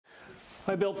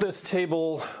I built this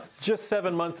table just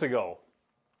 7 months ago,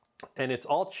 and it's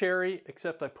all cherry,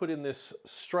 except I put in this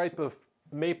stripe of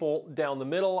maple down the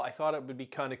middle. I thought it would be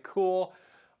kind of cool.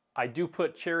 I do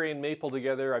put cherry and maple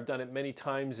together. I've done it many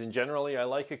times, and generally I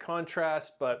like a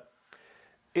contrast, but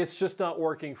it's just not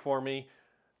working for me.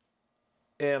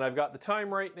 And I've got the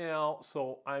time right now,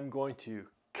 so I'm going to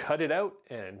cut it out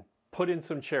and put in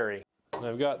some cherry. And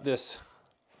I've got this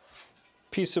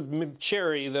piece of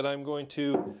cherry that I'm going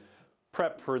to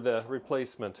prep for the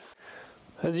replacement.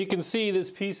 As you can see,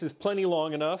 this piece is plenty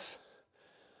long enough,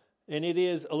 and it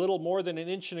is a little more than 1.25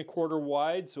 inches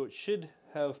wide, so it should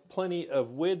have plenty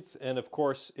of width, and of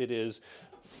course it is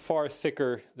far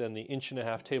thicker than the 1.5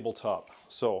 inch tabletop.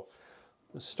 So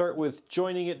let's start with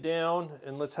joining it down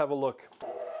and let's have a look.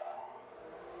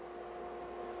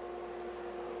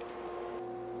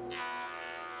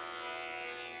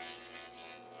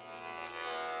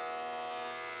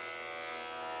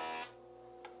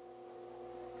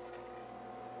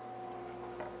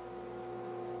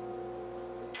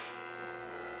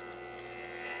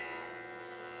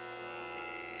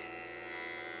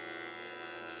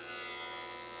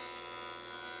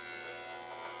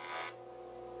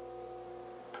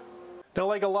 Now,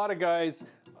 like a lot of guys,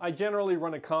 I generally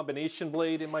run a combination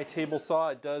blade in my table saw.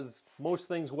 It does most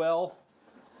things well.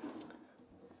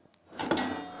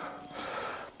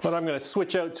 But I'm going to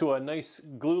switch out to a nice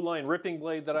glue line ripping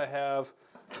blade that I have,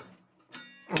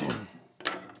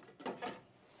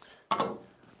 because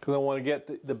I want to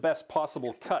get the best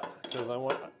possible cut, because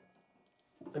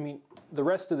I mean, the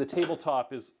rest of the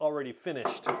tabletop is already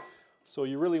finished. So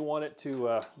you really want it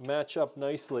to match up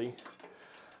nicely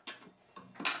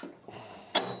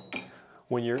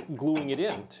when you're gluing it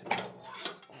in.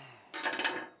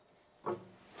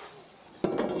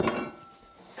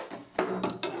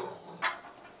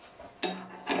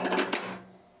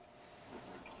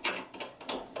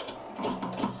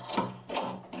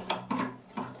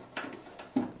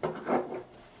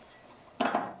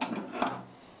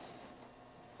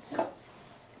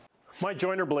 My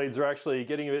joiner blades are actually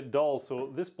getting a bit dull,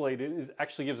 so this blade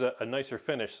actually gives a nicer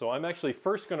finish. So I'm actually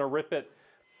first going to rip it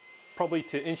probably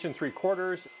to 1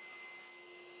 3/4 inches,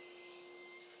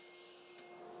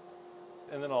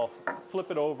 and then I'll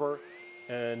flip it over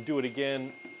and do it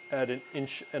again at 1.5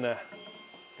 inches,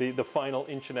 the final 1.5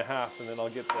 inches, and then I'll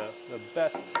get the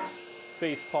best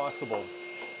face possible.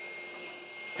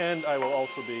 And I will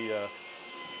also be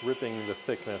ripping the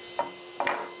thickness.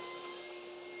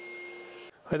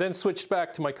 I then switched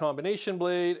back to my combination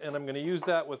blade, and I'm going to use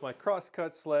that with my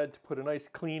crosscut sled to put a nice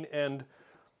clean end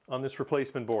on this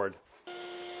replacement board.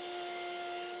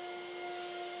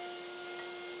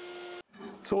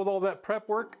 So with all that prep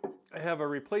work, I have a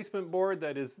replacement board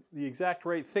that is the exact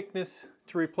right thickness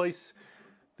to replace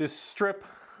this strip,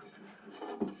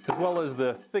 as well as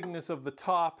the thickness of the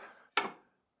top.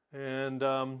 And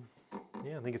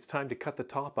yeah, I think it's time to cut the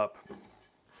top up.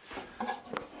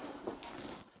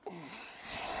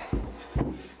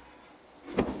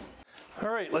 All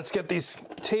right, let's get these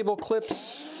table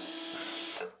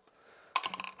clips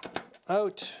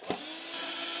out.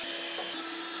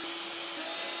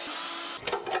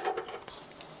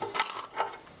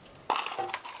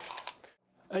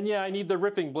 And yeah, I need the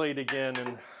ripping blade again,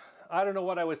 and I don't know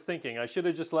what I was thinking. I should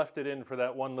have just left it in for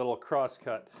that one little cross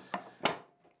cut.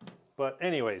 But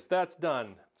anyways, that's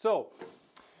done. So,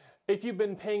 if you've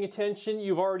been paying attention,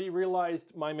 you've already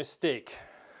realized my mistake.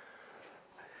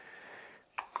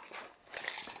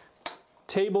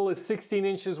 Table is 16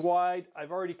 inches wide.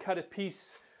 I've already cut a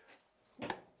piece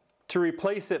to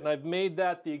replace it, and I've made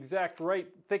that the exact right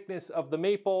thickness of the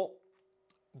maple,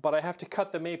 but I have to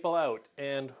cut the maple out.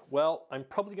 And well, I'm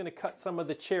probably going to cut some of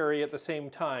the cherry at the same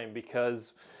time,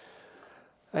 because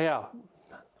yeah,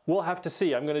 we'll have to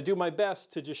see. I'm going to do my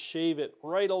best to just shave it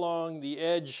right along the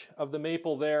edge of the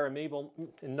maple there, and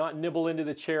not nibble into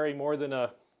the cherry more than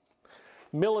a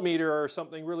millimeter or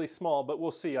something really small, but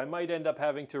we'll see. I might end up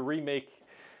having to remake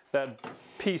that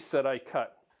piece that I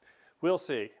cut. We'll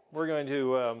see. We're going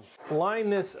to line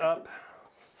this up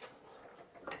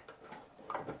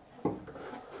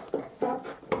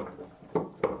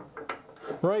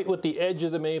right with the edge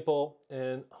of the maple,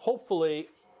 and hopefully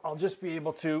I'll just be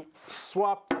able to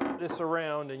swap this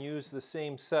around and use the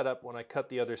same setup when I cut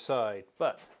the other side.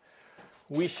 But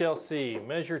we shall see.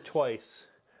 Measure twice.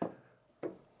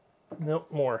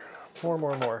 Nope, more.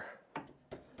 More.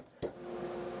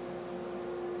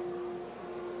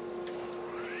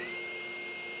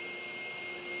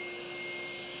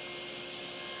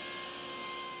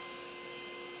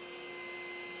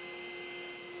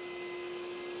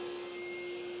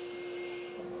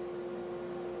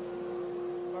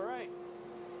 All right.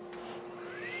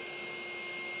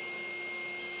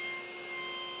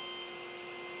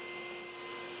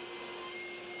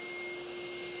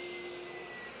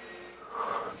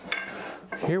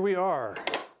 Here we are,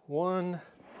 one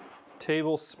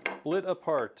table split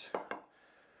apart.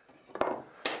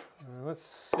 Let's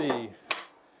see.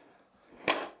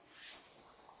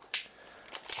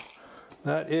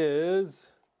 That is,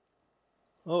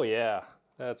 oh yeah,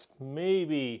 that's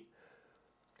maybe,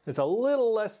 it's a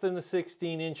little less than the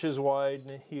 16 inches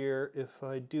wide here if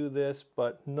I do this,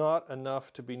 but not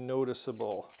enough to be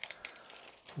noticeable.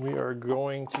 We are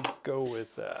going to go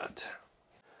with that.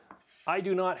 I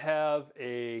do not have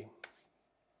a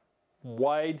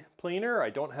wide planer.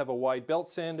 I don't have a wide belt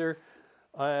sander.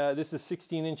 This is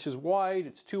 16 inches wide.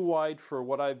 It's too wide for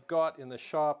what I've got in the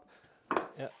shop.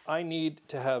 I need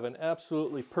to have an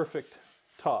absolutely perfect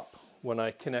top when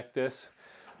I connect this.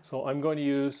 So I'm going to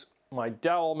use my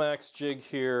Dowel Max jig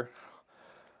here.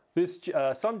 This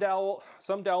some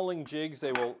doweling jigs,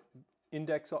 they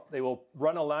will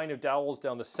run a line of dowels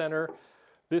down the center.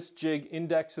 This jig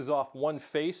indexes off one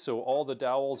face, so all the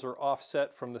dowels are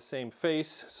offset from the same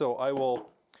face. So I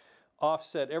will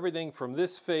offset everything from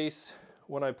this face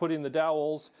when I put in the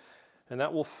dowels, and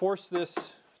that will force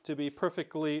this to be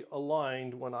perfectly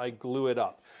aligned when I glue it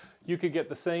up. You could get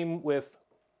the same with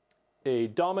a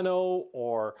domino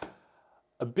or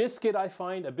a biscuit. I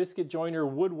find a biscuit joiner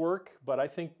would work, but I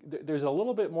think there's a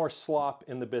little bit more slop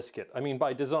in the biscuit. I mean,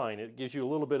 by design, it gives you a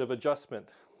little bit of adjustment,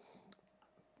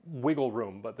 wiggle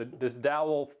room, but this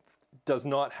dowel does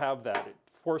not have that. It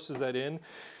forces that in,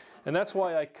 and that's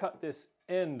why I cut this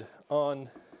end on,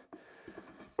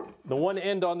 the one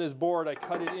end on this board, I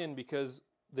cut it in because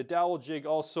the dowel jig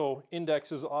also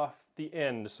indexes off the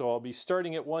end. So I'll be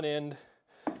starting at one end,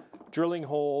 drilling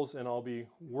holes, and I'll be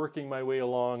working my way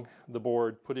along the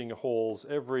board, putting holes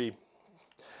every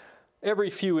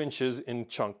few inches in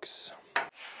chunks.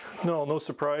 No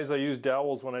surprise, I used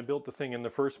dowels when I built the thing in the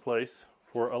first place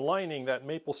for aligning that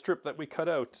maple strip that we cut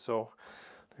out. So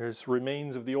there's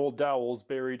remains of the old dowels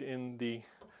buried in the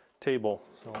table.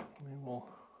 So we will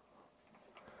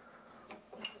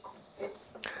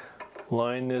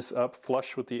line this up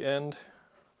flush with the end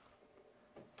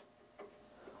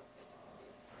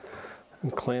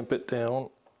and clamp it down.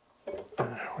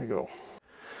 There we go.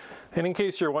 And in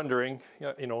case you're wondering,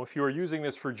 you know, if you are using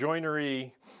this for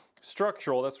joinery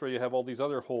structural, that's where you have all these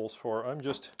other holes for.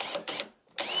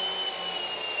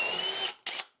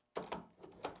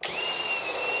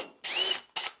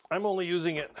 I'm only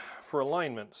using it for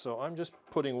alignment, so I'm just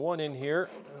putting one in here,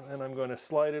 and then I'm going to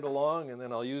slide it along, and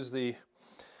then I'll use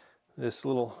this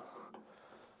little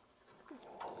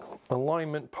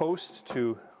alignment post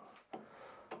to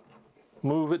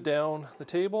move it down the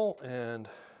table and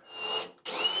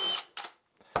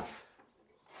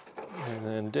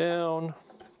then down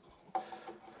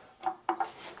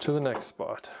to the next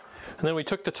spot. And then we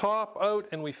took the top out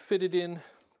and we fitted in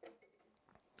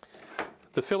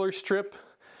the filler strip,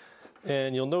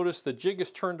 and you'll notice the jig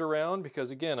is turned around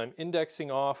because, again, I'm indexing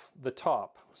off the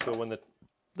top. So when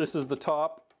this is the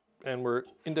top, and we're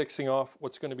indexing off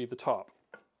what's going to be the top.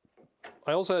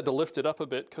 I also had to lift it up a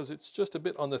bit because it's just a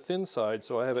bit on the thin side,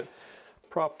 so I have it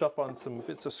propped up on some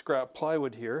bits of scrap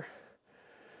plywood here,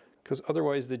 because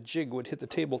otherwise the jig would hit the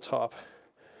tabletop.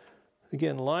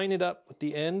 Again, line it up at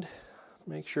the end,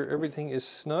 make sure everything is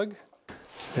snug,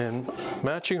 and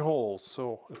matching holes.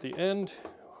 So at the end,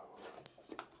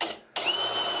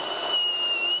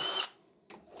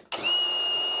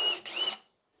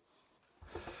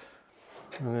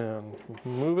 and then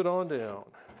move it on down,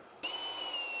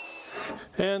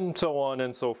 and so on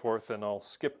and so forth, and I'll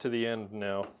skip to the end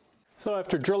now. So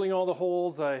after drilling all the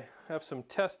holes, I have some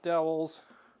test dowels,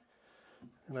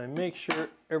 and I make sure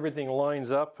everything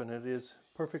lines up and it is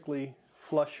perfectly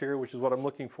flush here, which is what I'm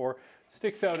looking for.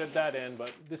 Sticks out at that end,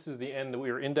 but this is the end that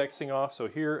we were indexing off, so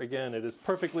here again it is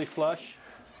perfectly flush.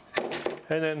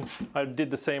 And then I did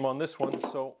the same on this one,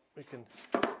 so we can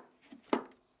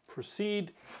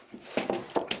proceed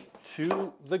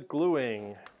to the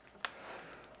gluing.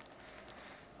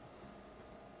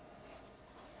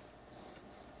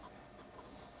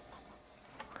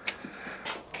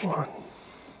 One,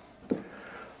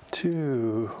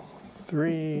 two,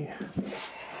 three.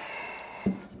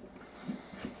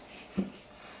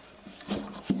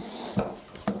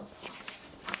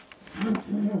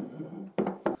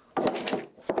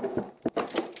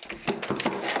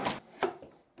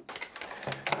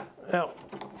 Now,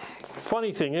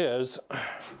 funny thing is,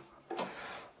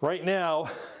 right now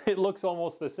it looks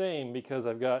almost the same because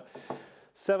I've got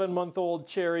 7-month-old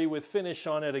cherry with finish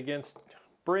on it against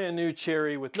brand new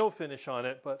cherry with no finish on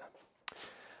it. But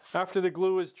after the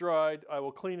glue is dried, I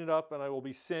will clean it up and I will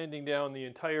be sanding down the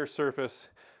entire surface.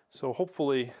 So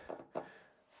hopefully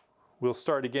we'll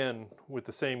start again with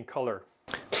the same color.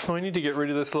 Oh, I need to get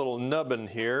rid of this little nubbin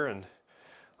here, and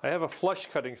I have a flush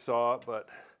cutting saw, but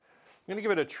I'm gonna give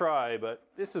it a try, but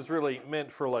this is really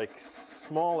meant for like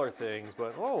smaller things,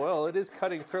 but oh well, it is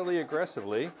cutting fairly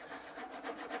aggressively.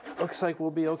 Looks like we'll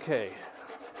be okay.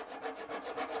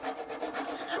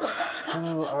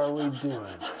 How are we doing?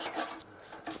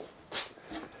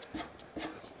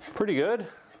 Pretty good. A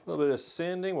little bit of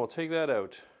sanding, we'll take that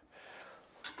out.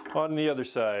 On the other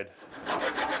side.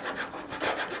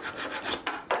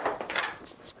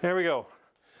 There we go.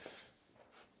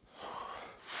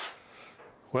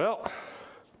 Well,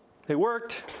 it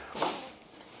worked.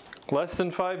 Less than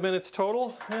 5 minutes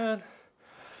total, and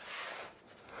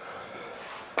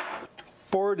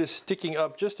board is sticking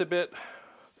up just a bit,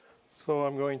 so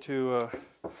I'm going to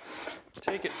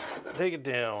take it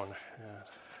down.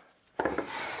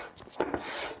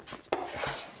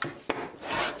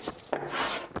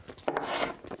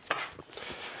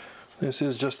 This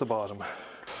is just the bottom,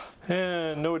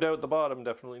 and no doubt the bottom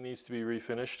definitely needs to be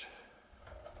refinished.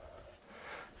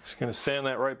 Just going to sand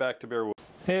that right back to bare wood.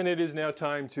 And it is now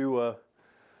time to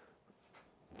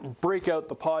break out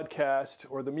the podcast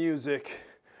or the music,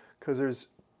 because there's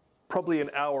probably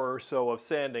an hour or so of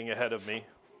sanding ahead of me.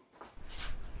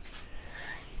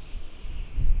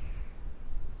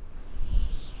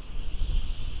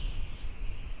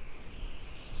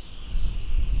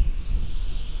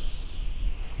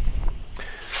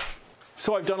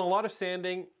 So I've done a lot of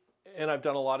sanding and I've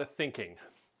done a lot of thinking.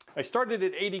 I started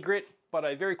at 80 grit, but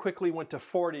I very quickly went to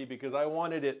 40 because I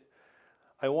wanted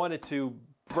to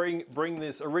bring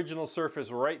this original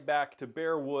surface right back to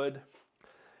bare wood.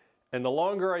 And the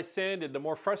longer I sanded, the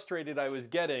more frustrated I was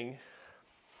getting,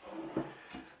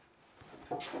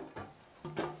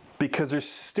 because there's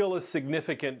still a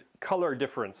significant color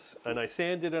difference. And I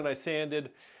sanded and I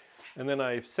sanded, and then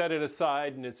I set it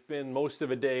aside, and it's been most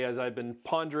of a day as I've been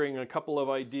pondering a couple of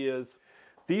ideas.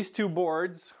 These two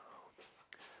boards,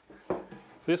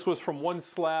 this was from one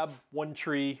slab, one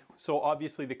tree, so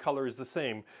obviously the color is the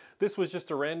same. This was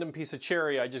just a random piece of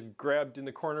cherry I just grabbed in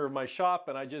the corner of my shop,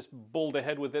 and I just bowled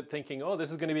ahead with it thinking, oh,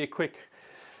 this is going to be a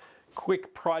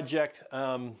quick project,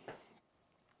 but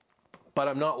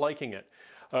I'm not liking it.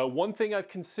 One thing I've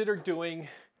considered doing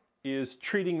is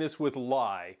treating this with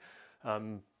lye.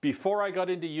 Before I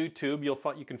got into YouTube,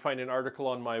 you can find an article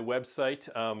on my website.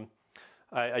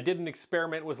 I did an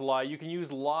experiment with lye. You can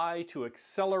use lye to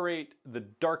accelerate the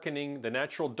darkening, the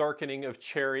natural darkening of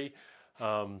cherry.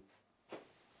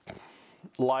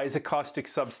 Lye is a caustic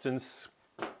substance.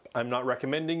 I'm not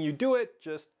recommending you do it,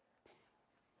 just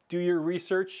do your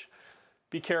research,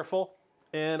 be careful.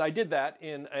 And I did that,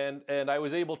 and I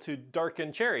was able to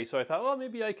darken cherry. So I thought, well,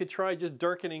 maybe I could try just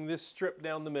darkening this strip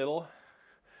down the middle.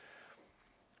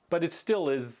 But it still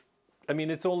is, I mean,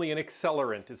 it's only an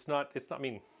accelerant. It's not, I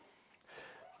mean,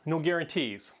 no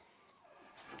guarantees.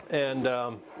 And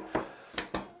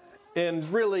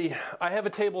really, I have a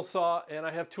table saw and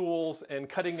I have tools, and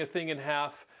cutting a thing in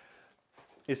half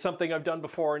is something I've done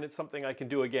before, and it's something I can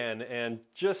do again. And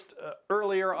just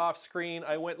earlier off screen,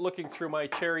 I went looking through my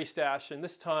cherry stash, and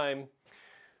this time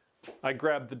I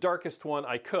grabbed the darkest one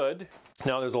I could.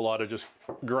 Now there's a lot of just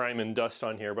grime and dust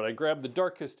on here, but I grabbed the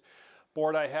darkest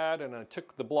board I had, and I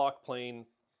took the block plane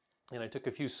and I took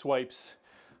a few swipes,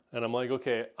 and I'm like,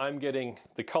 okay, I'm getting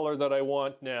the color that I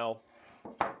want now.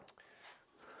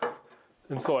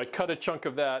 And so I cut a chunk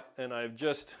of that, and I've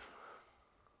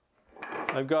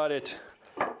got it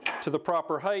to the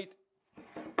proper height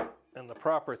and the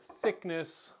proper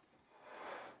thickness.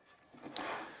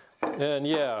 And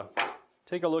yeah,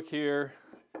 take a look here,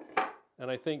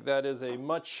 and I think that is a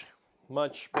much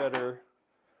better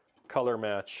color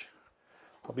match.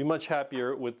 I'll be much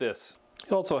happier with this.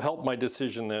 It also helped my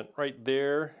decision that right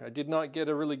there, I did not get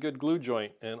a really good glue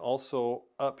joint, and also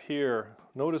up here,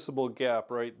 noticeable gap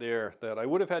right there that I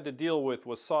would have had to deal with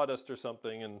sawdust or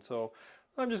something, and so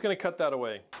I'm just going to cut that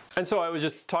away. And so I was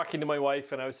just talking to my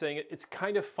wife, and I was saying it's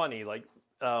kind of funny, like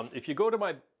if you go to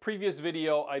my previous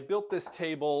video, I built this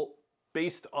table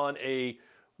based on a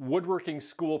woodworking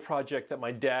school project that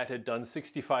my dad had done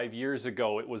 65 years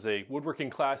ago. It was a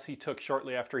woodworking class he took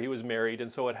shortly after he was married,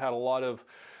 and so it had a lot of,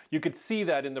 you could see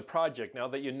that in the project. Now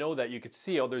that you know that, you could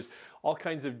see, oh, there's all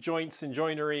kinds of joints and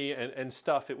joinery and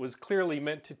stuff. It was clearly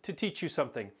meant to teach you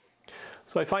something.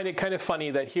 So I find it kind of funny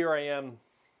that here I am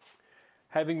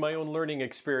having my own learning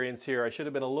experience here. I should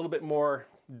have been a little bit more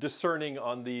discerning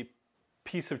on the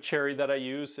piece of cherry that I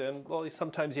use, and well,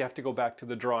 sometimes you have to go back to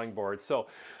the drawing board. So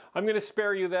I'm going to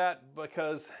spare you that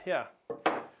because, yeah,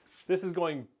 this is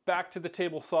going back to the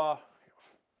table saw,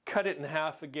 cut it in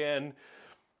half again,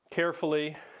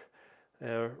 carefully,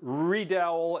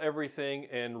 redowel everything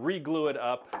and re-glue it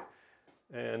up,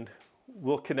 and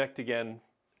we'll connect again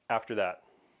after that.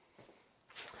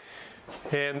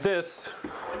 And this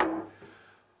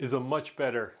is a much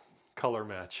better color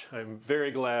match. I'm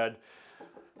very glad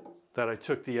that I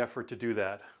took the effort to do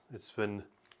that. It's been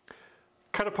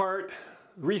cut apart,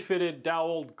 refitted,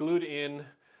 doweled, glued in,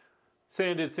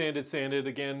 sanded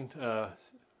again,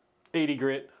 80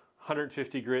 grit,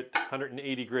 150 grit,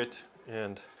 180 grit,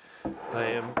 and I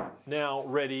am now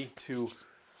ready to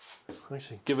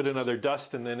actually give it another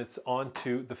dust, and then it's on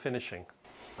to the finishing.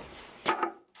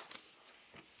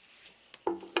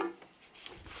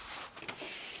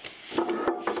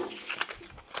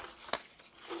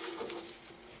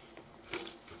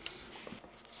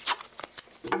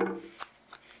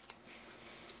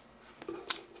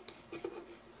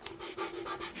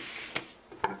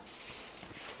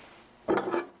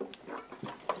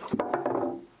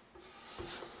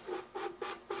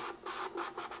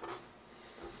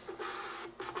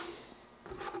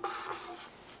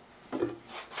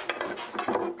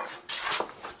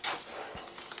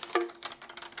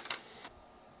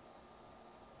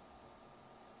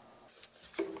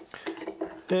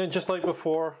 And just like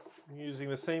before, I'm using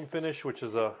the same finish, which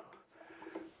is a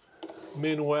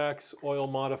Minwax oil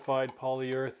modified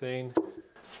polyurethane.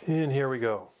 And here we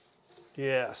go.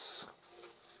 Yes.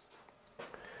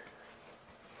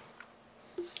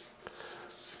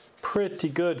 Pretty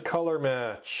good color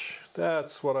match.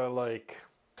 That's what I like.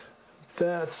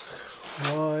 That's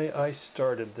why I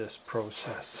started this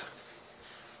process.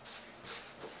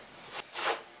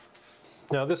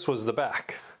 Now this was the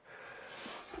back.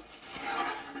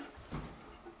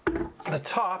 The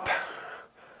top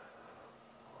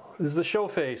is the show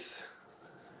face.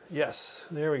 Yes,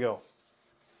 there we go.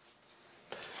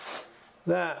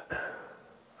 That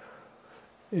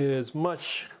is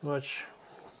much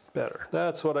better.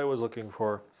 That's what I was looking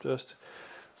for. Just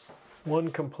one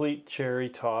complete cherry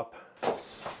top.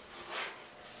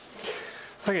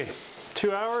 Okay,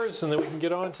 2 hours and then we can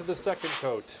get on to the second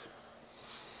coat.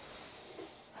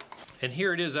 And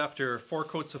here it is after 4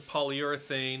 coats of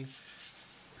polyurethane.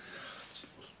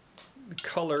 The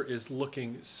color is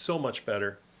looking so much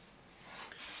better.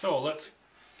 So let's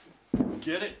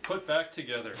get it put back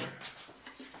together.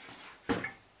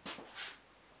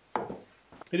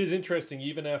 It is interesting,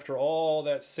 even after all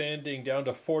that sanding down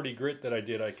to 40 grit that I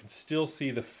did, I can still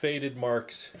see the faded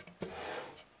marks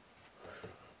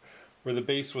where the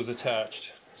base was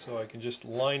attached. So I can just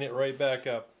line it right back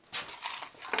up.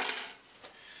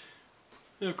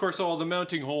 And of course all the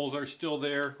mounting holes are still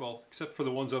there, well, except for the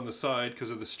ones on the side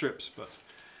because of the strips, but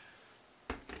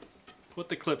put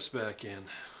the clips back in.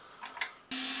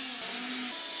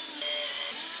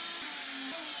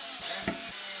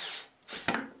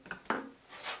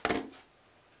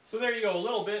 So there you go, a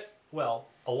little bit, well,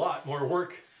 a lot more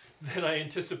work than I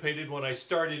anticipated when I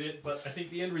started it, but I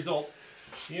think the end result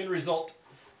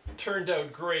turned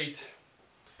out great.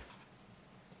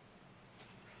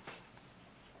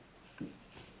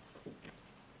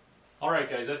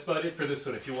 Alright guys, that's about it for this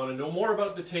one. If you want to know more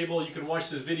about the table, you can watch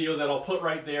this video that I'll put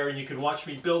right there and you can watch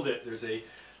me build it. There's a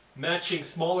matching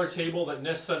smaller table that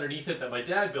nests underneath it that my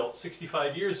dad built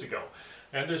 65 years ago.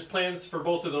 And there's plans for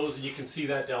both of those and you can see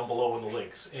that down below in the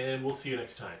links. And we'll see you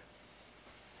next time.